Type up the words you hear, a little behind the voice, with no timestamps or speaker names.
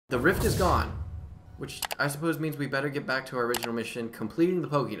The rift is gone, which I suppose means we better get back to our original mission, completing the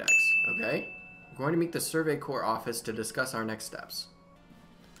Pokédex, okay? We're going to meet the Survey Corps office to discuss our next steps.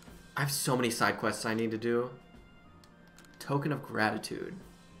 I have so many side quests I need to do. Token of Gratitude.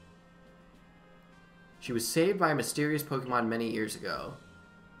 She was saved by a mysterious Pokemon many years ago.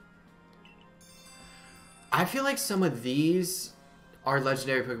 I feel like some of these are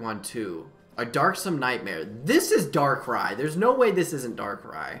legendary Pokemon too. A Darksome Nightmare. This is Darkrai. There's no way this isn't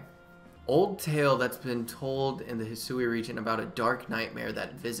Darkrai. Old tale that's been told in the Hisui region about a dark nightmare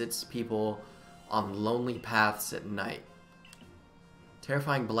that visits people on lonely paths at night.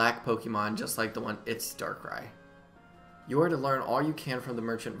 Terrifying black Pokemon just like the one. It's Darkrai. You are to learn all you can from the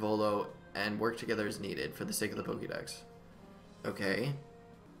Merchant Volo and work together as needed for the sake of the Pokédex. Okay.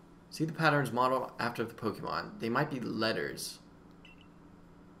 See the patterns modeled after the Pokemon. They might be letters.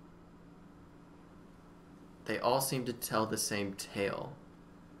 They all seem to tell the same tale.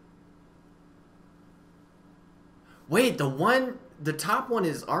 Wait, the top one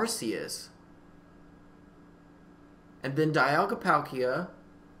is Arceus. And then Dialga-Palkia.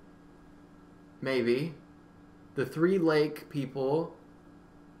 Maybe. The 3 lake people.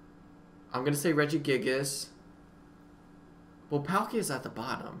 I'm going to say Regigigas. Well, Palkia's at the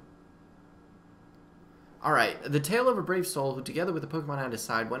bottom. Alright, the tale of a brave soul who, together with the Pokemon at his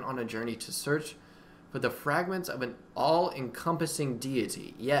side, went on a journey to search for the fragments of an all-encompassing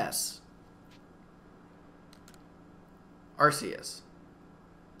deity. Yes. Arceus.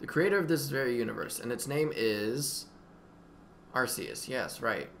 The creator of this very universe. And its name is Arceus. Yes,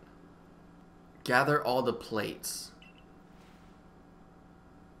 right. Gather all the plates.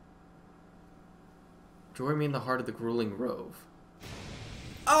 Join me in the heart of the grueling rove.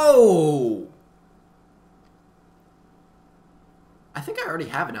 Oh! I think I already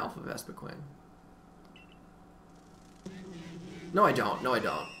have an Alpha Vespiquen. No, I don't. No, I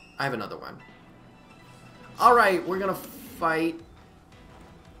don't. I have another one. Alright, we're gonna fight.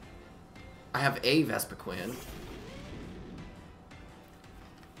 I have a Vespiquen.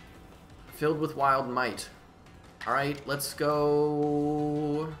 Filled with wild might. Alright, let's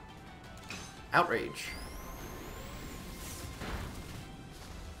go... Outrage.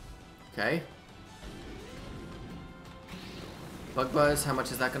 Okay. Bug Buzz, how much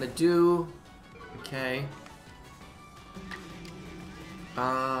is that gonna do? Okay.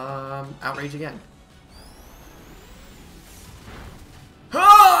 Outrage again.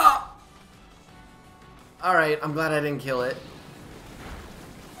 Ah! Alright, I'm glad I didn't kill it.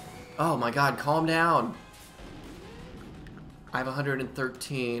 Oh my god, calm down. I have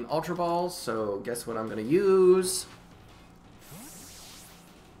 113 Ultra Balls, so guess what I'm gonna use?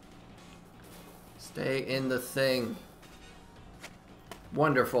 Stay in the thing.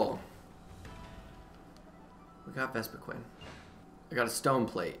 Wonderful. We got Vespiquen. I got a Stone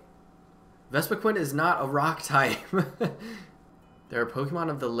Plate. Vespiquen is not a rock type. There are Pokemon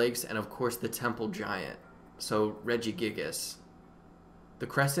of the lakes and of course the Temple Giant. So Regigigas. The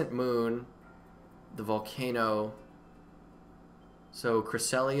Crescent Moon. The Volcano. So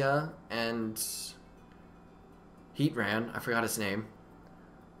Cresselia and Heatran. I forgot his name.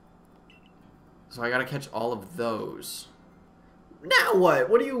 So I gotta catch all of those. Now what?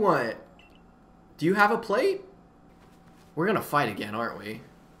 What do you want? Do you have a plate? We're gonna fight again, aren't we?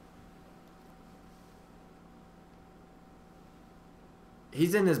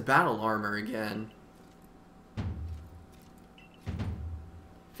 He's in his battle armor again.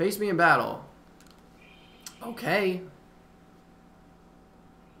 Face me in battle. Okay.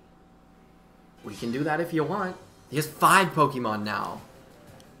 We can do that if you want. He has 5 Pokemon now.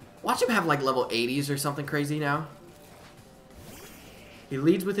 Watch him have like level 80s or something crazy now. He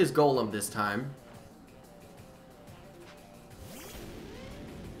leads with his Golem this time.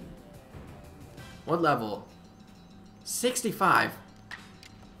 What level? 65.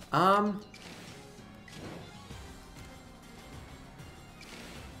 I'm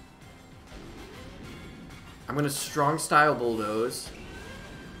gonna strong style bulldoze.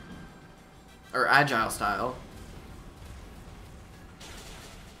 Or agile style.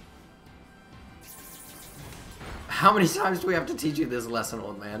 How many times do we have to teach you this lesson,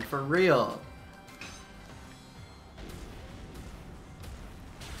 old man? For real.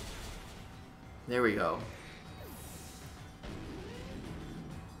 There we go.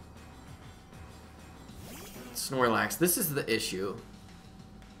 Snorlax. This is the issue.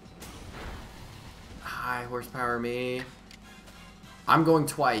 High horsepower me. I'm going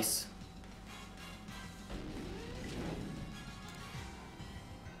twice.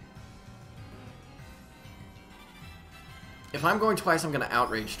 If I'm going twice, I'm going to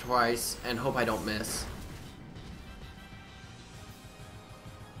outrage twice and hope I don't miss.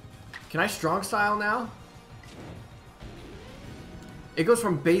 Can I strong style now? It goes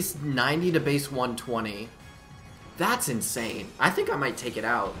from base 90 to base 120. That's insane. I think I might take it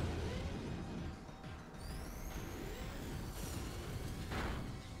out.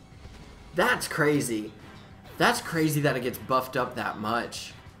 That's crazy. That's crazy that it gets buffed up that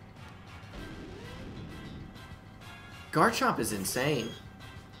much. Garchomp is insane.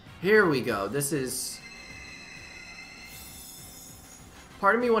 Here we go. This is...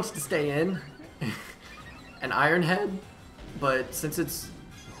 Part of me wants to stay in an Iron Head, but since it's...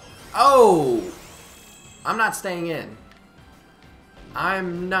 Oh! I'm not staying in.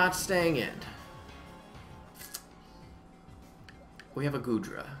 I'm not staying in. We have a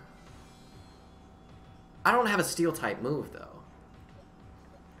Goodra. I don't have a Steel type move though.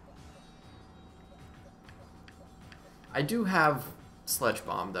 I do have Sludge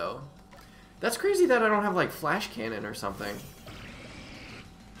Bomb though. That's crazy that I don't have like Flash Cannon or something.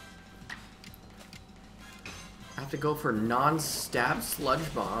 I have to go for non-stab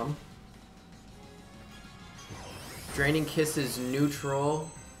Sludge Bomb. Draining Kiss is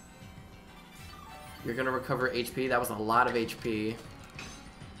neutral. You're gonna recover HP. That was a lot of HP.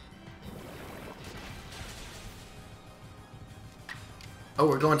 Oh,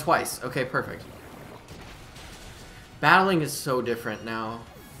 we're going twice. Okay, perfect. Battling is so different now.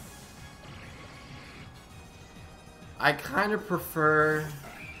 I kind of prefer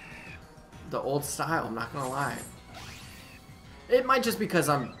the old style, I'm not gonna lie. It might just because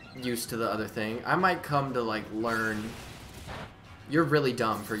I'm used to the other thing. I might come to like learn. You're really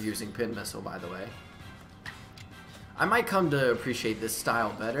dumb for using Pin Missile, by the way. I might come to appreciate this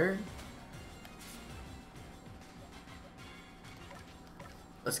style better.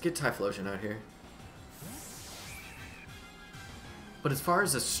 Let's get Typhlosion out here. But as far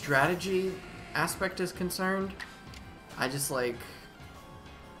as the strategy aspect is concerned, I just like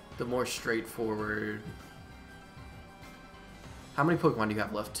the more straightforward. How many Pokemon do you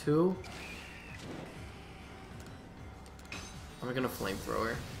have left? 2? I'm gonna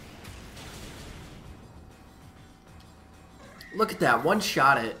Flamethrower. Look at that, one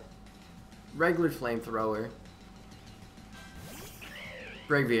shot it. Regular Flamethrower.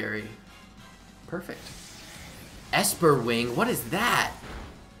 Braviary. Perfect. Esper Wing, what is that?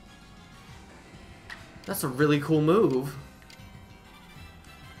 That's a really cool move.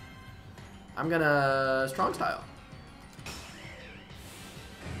 I'm gonna Strong Style.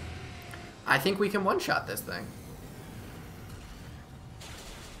 I think we can one-shot this thing.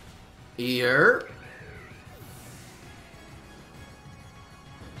 Here.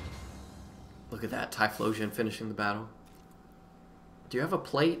 Look at that, Typhlosion finishing the battle. Do you have a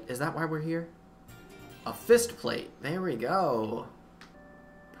plate? Is that why we're here? A fist plate. There we go.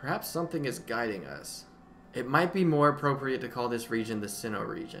 Perhaps something is guiding us. It might be more appropriate to call this region the Sinnoh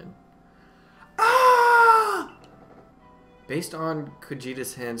region. Ah! Based on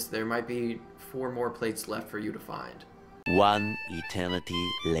Kujita's hints, there might be 4 more plates left for you to find. One eternity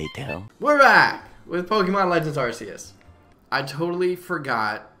later. We're back with Pokemon Legends Arceus. I totally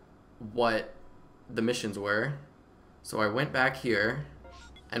forgot what the missions were. So I went back here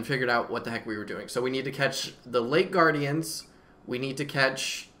and figured out what the heck we were doing. So we need to catch the Lake Guardians. We need to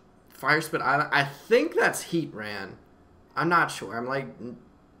catch Fire Spit Island. I think that's Heatran. I'm not sure. I'm like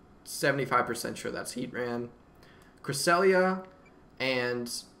 75% sure that's Heatran. Cresselia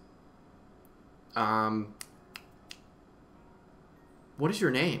and what is your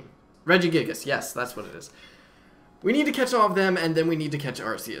name? Regigigas. Yes, that's what it is. We need to catch all of them, and then we need to catch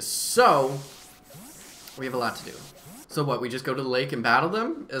Arceus. So we have a lot to do. So what, we just go to the lake and battle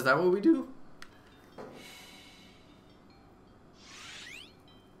them? Is that what we do?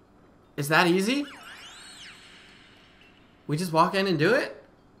 Is that easy? We just walk in and do it?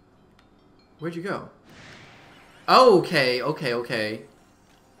 Where'd you go? Oh, okay, okay, okay.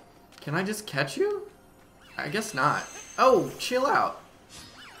 Can I just catch you? I guess not. Oh, chill out.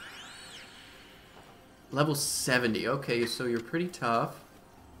 Level 70. Okay, so you're pretty tough.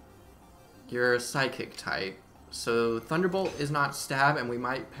 You're a Psychic type. So Thunderbolt is not stab, and we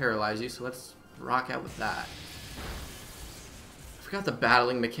might paralyze you, so let's rock out with that. I forgot the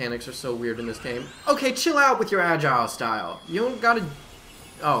battling mechanics are so weird in this game. Okay, chill out with your agile style. You don't gotta...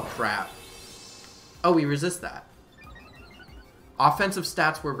 Oh, crap. Oh, we resist that. Offensive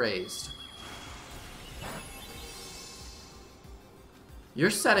stats were raised. You're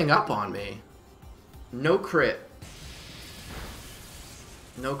setting up on me. No crit.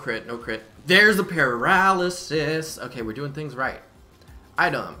 No crit, no crit. There's a paralysis. Okay, we're doing things right.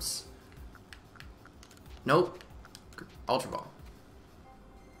 Items. Nope. Ultra Ball.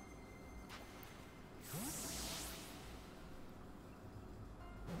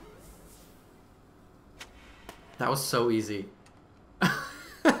 That was so easy.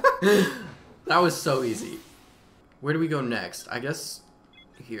 That was so easy. Where do we go next? I guess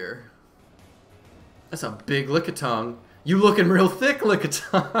here. That's a big Lickitung. You looking real thick,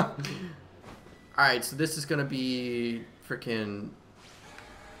 Lickitung. Alright, so this is gonna be freaking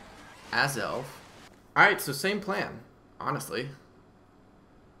Azelf. Alright, so same plan, honestly.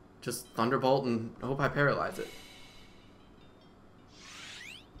 Just Thunderbolt and hope I paralyze it.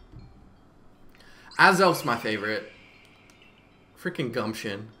 Azelf's my favorite. Freaking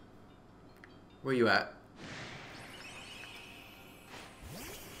Gumption. Where you at?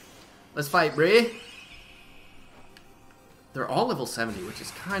 Let's fight, Bree. They're all level 70, which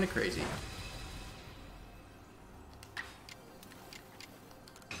is kind of crazy.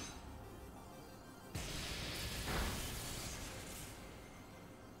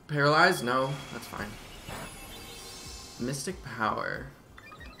 Paralyzed? No, that's fine. Mystic Power.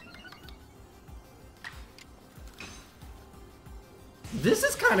 This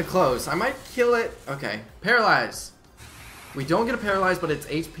is kind of close. I might kill it. Okay, Paralyze. We don't get a Paralyze, but its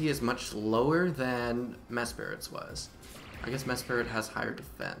HP is much lower than Mespirit's was. I guess Mespirit has higher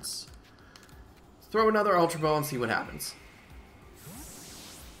defense. Throw another Ultra Ball and see what happens.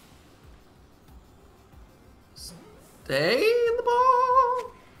 Stay in the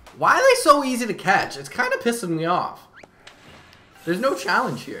ball. Why are they so easy to catch? It's kind of pissing me off. There's no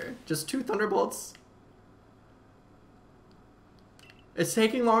challenge here. Just 2 Thunderbolts. It's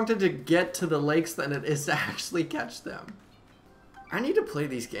taking longer to get to the lakes than it is to actually catch them. I need to play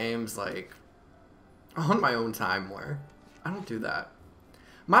these games, like, on my own time more. I don't do that.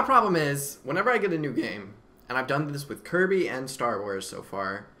 My problem is, whenever I get a new game, and I've done this with Kirby and Star Wars so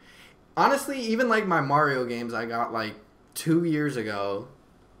far, honestly, even like my Mario games I got like 2 years ago,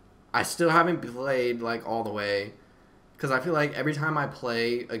 I still haven't played like all the way. Because I feel like every time I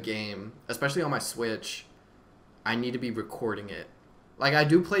play a game, especially on my Switch, I need to be recording it. Like, I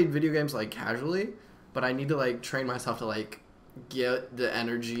do play video games like casually, but I need to like train myself to like get the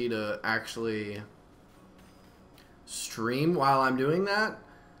energy to actually stream while I'm doing that.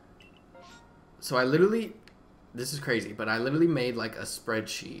 So I literally, this is crazy, but I literally made like a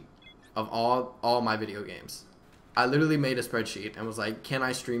spreadsheet of all my video games. I literally made a spreadsheet and was like, can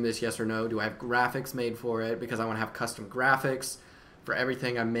I stream this, yes or no? Do I have graphics made for it? Because I want to have custom graphics for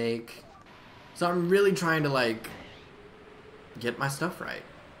everything I make. So I'm really trying to like get my stuff right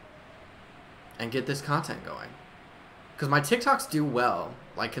and get this content going. Because my TikToks do well.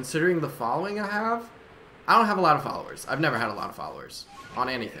 Like, considering the following I don't have a lot of followers. I've never had a lot of followers on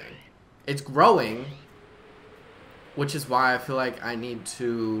anything. It's growing, which is why I feel like I need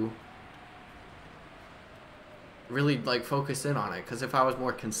to really like focus in on it. Because if I was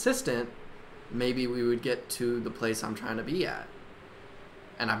more consistent, maybe we would get to the place I'm trying to be at.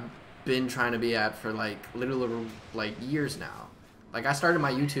 And I've been trying to be at for like literally like years now. Like, I started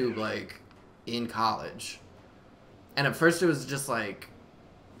my YouTube like in college. And at first it was just like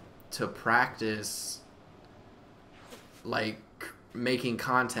to practice like making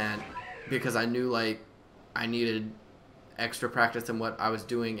content, because I knew like I needed extra practice than what I was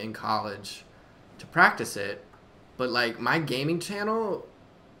doing in college to practice it. But like my gaming channel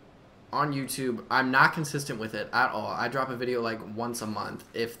on YouTube, I'm not consistent with it at all. I drop a video like once a month,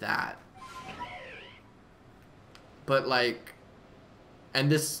 if that. But like,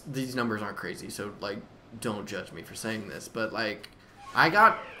 and these numbers aren't crazy, so like don't judge me for saying this, but like I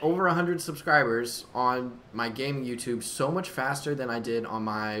got over 100 subscribers on my gaming YouTube so much faster than I did on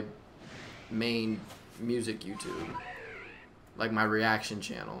my main music YouTube, like my reaction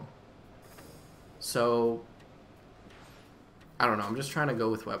channel. So I don't know, I'm just trying to go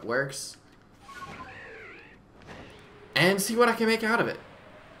with what works and see what I can make out of it.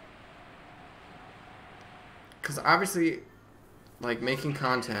 Because obviously, like, making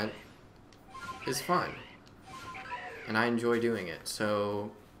content is fun and I enjoy doing it.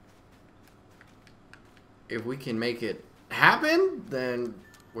 So if we can make it happen, then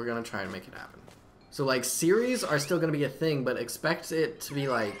we're gonna try to make it happen. So like, series are still gonna be a thing, but expect it to be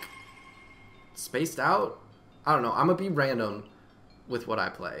like spaced out. I don't know, I'm gonna be random with what I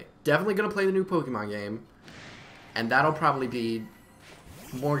play. Definitely gonna play the new Pokemon game, and that'll probably be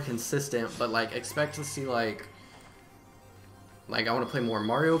more consistent, but like expect to see like I want to play more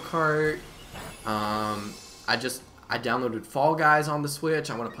Mario Kart. I downloaded Fall Guys on the Switch.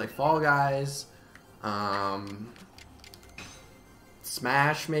 I want to play Fall Guys.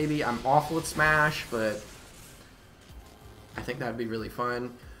 Smash, maybe. I'm awful at Smash, but I think that'd be really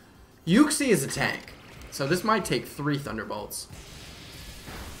fun. Uxie is a tank, so this might take 3 Thunderbolts.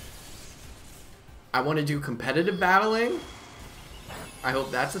 I want to do competitive battling. I hope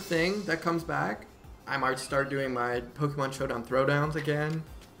that's a thing that comes back. I might start doing my Pokemon Showdown Throwdowns again.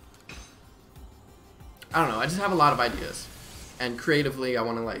 I don't know, I just have a lot of ideas. And creatively, I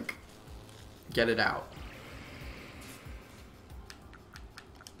want to, like, get it out.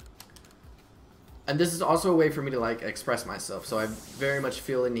 And this is also a way for me to, like, express myself. So I very much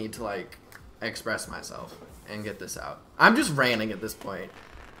feel a need to, like, express myself and get this out. I'm just ranting at this point.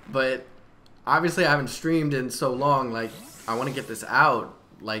 But obviously I haven't streamed in so long. Like, I want to get this out.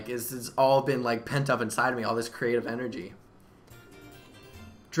 Like, it's all been, like, pent up inside of me. All this creative energy.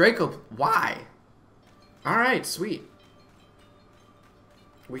 Draco, why? Alright, sweet.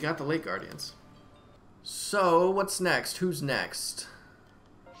 We got the Lake Guardians. So, what's next? Who's next?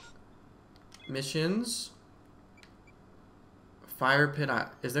 Missions. Fire Pit.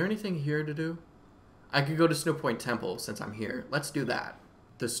 Is there anything here to do? I could go to Snow Point Temple since I'm here. Let's do that.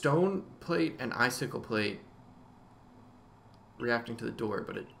 The Stone Plate and Icicle Plate reacting to the door,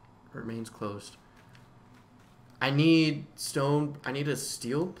 but it remains closed. I need a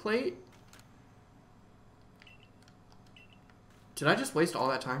Steel Plate? Did I just waste all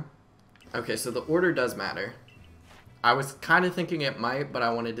that time? Okay, so the order does matter. I was kind of thinking it might, but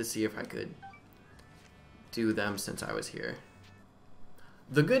I wanted to see if I could do them since I was here.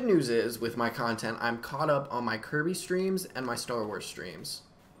 The good news is, with my content, I'm caught up on my Kirby streams and my Star Wars streams,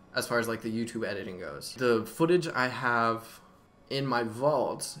 as far as like the YouTube editing goes. The footage I have in my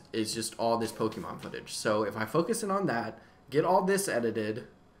vault is just all this Pokemon footage. So if I focus in on that, get all this edited,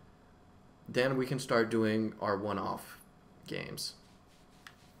 then we can start doing our one-off games.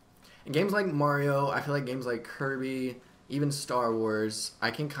 And games like Mario, I feel like games like Kirby, even Star Wars,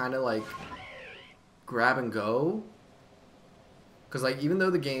 I can kind of like grab and go. Because like even though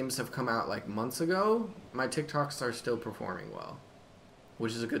the games have come out like months ago, my TikToks are still performing well,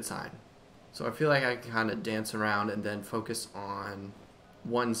 which is a good sign. So I feel like I can kind of dance around and then focus on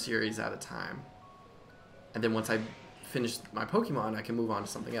one series at a time. And then once I finish my Pokemon, I can move on to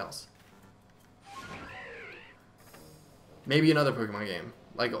something else. Maybe another Pokemon game.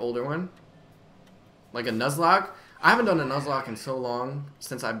 Like an older one. Like a Nuzlocke. I haven't done a Nuzlocke in so long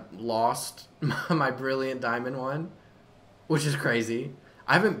since I lost my Brilliant Diamond one. Which is crazy.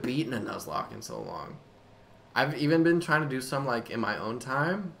 I haven't beaten a Nuzlocke in so long. I've even been trying to do some like in my own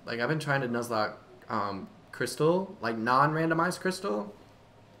time. Like I've been trying to Nuzlocke Crystal. Like non-randomized Crystal.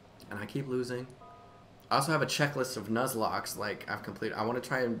 And I keep losing. I also have a checklist of Nuzlocks like I've completed. I want to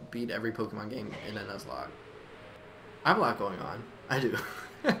try and beat every Pokemon game in a Nuzlocke. I have a lot going on. I do.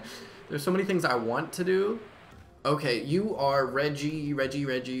 There's so many things I want to do. Okay, you are Reggie.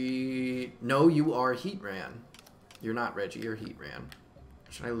 No, you are Heatran. You're not Reggie, you're Heatran.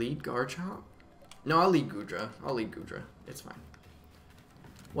 Should I lead Garchomp? No, I'll lead Goodra. It's fine.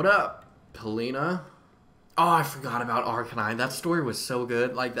 What up, Polina? Oh, I forgot about Arcanine. That story was so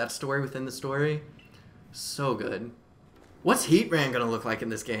good. Like, that story within the story. So good. What's Heatran gonna look like in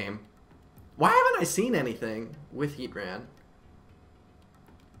this game? Why haven't I seen anything with Heatran?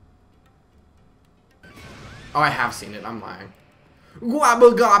 Oh, I have seen it. I'm lying.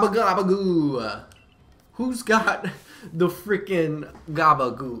 Guabba gabba gabba goo. Who's got the freaking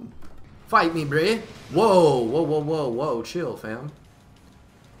Gabagoo? Fight me, bruh. Whoa. Chill, fam.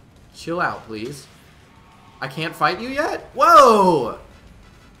 Chill out, please. I can't fight you yet? Whoa!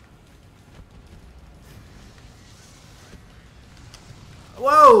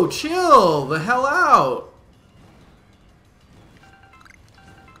 Whoa, chill the hell out.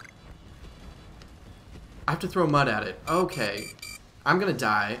 I have to throw mud at it. Okay. I'm gonna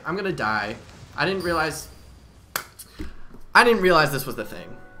die. I didn't realize this was the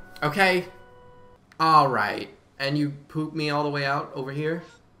thing. Okay? Alright. And you poop me all the way out over here?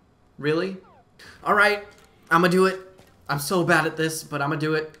 Really? Alright. I'm gonna do it. I'm so bad at this, but I'm gonna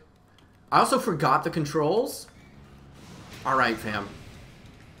do it. I also forgot the controls. Alright, fam.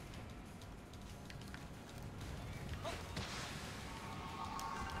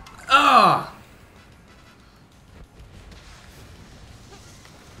 Ugh!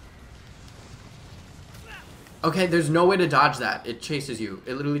 Okay, there's no way to dodge that. It chases you.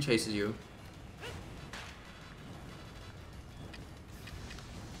 It literally chases you.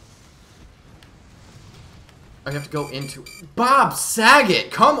 I have to go into... Bob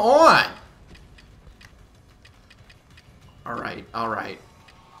Saget! Come on! Alright.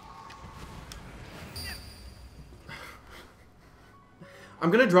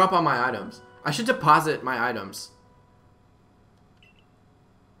 I'm gonna drop all my items. I should deposit my items.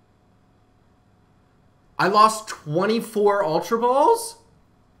 I lost 24 Ultra Balls?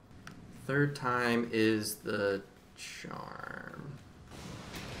 Third time is the charm.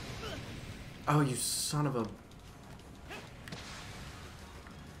 Oh, you son of a...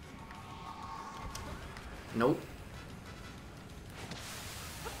 Nope.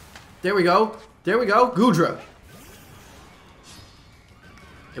 There we go. There we go. Goodra.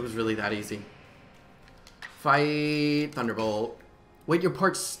 It was really that easy. Fight. Thunderbolt. Wait, your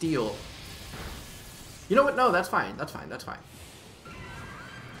part's steel. You know what? No, that's fine. That's fine. That's fine.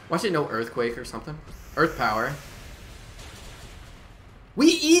 Watch it, no earthquake or something. Earth power. We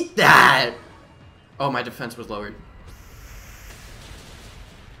eat that! Oh, my defense was lowered.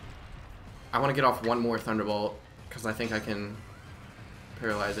 I want to get off one more Thunderbolt, because I think I can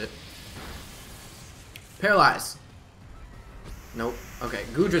paralyze it. Paralyze! Nope. Okay,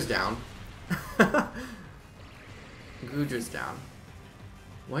 Goodra's down. Goodra's down.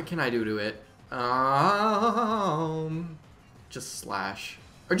 What can I do to it? Just slash.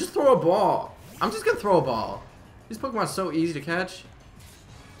 Or just throw a ball. I'm just gonna throw a ball. These Pokemon are so easy to catch.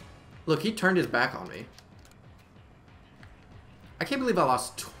 Look, he turned his back on me. I can't believe I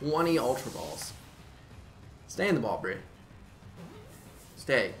lost 20 Ultra Balls. Stay in the ball, Bri.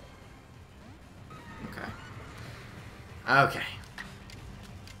 Stay. Okay. Okay.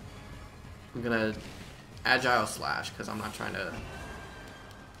 I'm gonna Agile Slash, because I'm not trying to...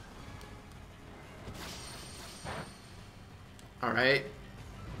 Alright.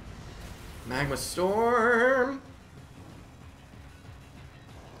 Magma Storm.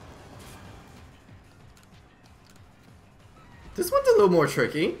 This one's a little more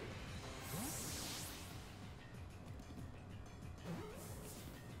tricky.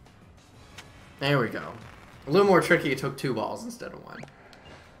 There we go. A little more tricky, it took 2 balls instead of 1.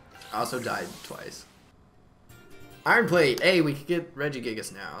 I also died twice. Iron Plate. Hey, we could get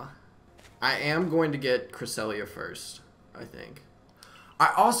Regigigas now. I am going to get Cresselia first, I think.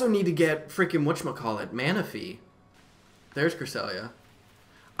 I also need to get freaking whatchamacallit, Manaphy. There's Cresselia.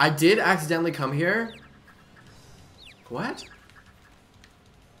 I did accidentally come here. What?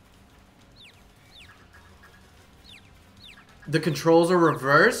 The controls are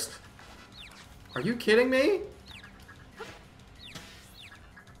reversed? Are you kidding me?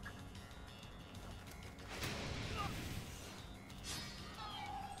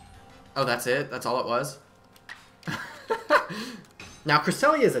 Oh, that's it? That's all it was? Now,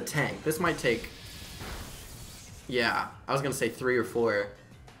 Cresselia is a tank. This might take... Yeah, I was going to say 3 or 4.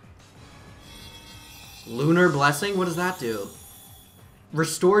 Lunar Blessing? What does that do?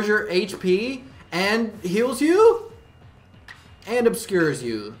 Restores your HP and heals you? And obscures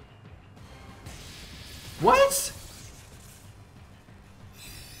you. What?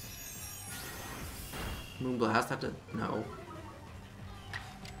 Moonblast have to... No.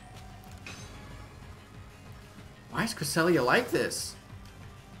 Why is Cresselia like this?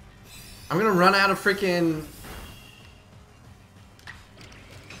 I'm gonna run out of freaking...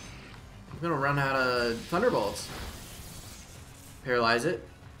 I'm gonna run out of Thunderbolts. Paralyze it.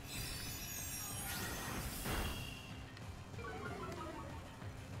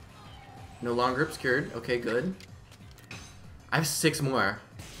 No longer obscured. Okay, good. I have 6 more.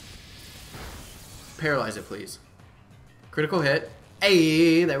 Paralyze it, please. Critical hit.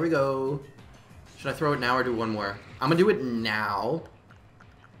 Hey, there we go. Should I throw it now or do one more? I'm gonna do it now.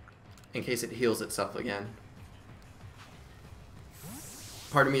 In case it heals itself again.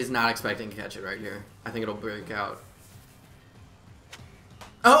 Part of me is not expecting to catch it right here. I think it'll break out.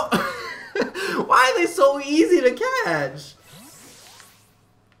 Oh! Why are they so easy to catch?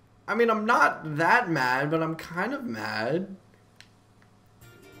 I mean, I'm not that mad, but I'm kind of mad.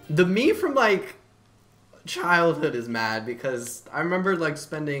 The me from, like, childhood is mad because I remember, like,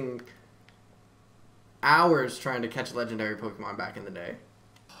 spending hours trying to catch legendary Pokemon back in the day.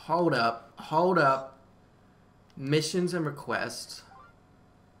 Hold up. Hold up. Missions and requests.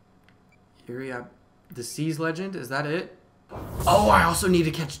 Here we have the Seas Legend. Is that it? Oh, I also need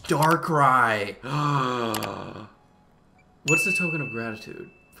to catch Darkrai. What's the token of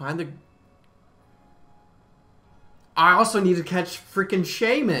gratitude? Find the... I also need to catch freaking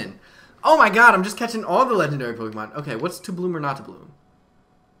Shaman. Oh my god, I'm just catching all the legendary Pokemon. Okay, what's to bloom or not to bloom?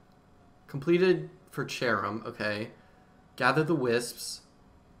 Completed for Cherim. Okay. Gather the Wisps.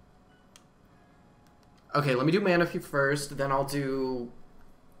 Okay, let me do Manaphy first. Then I'll do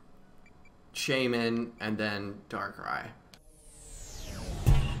Shaman and then Darkrai.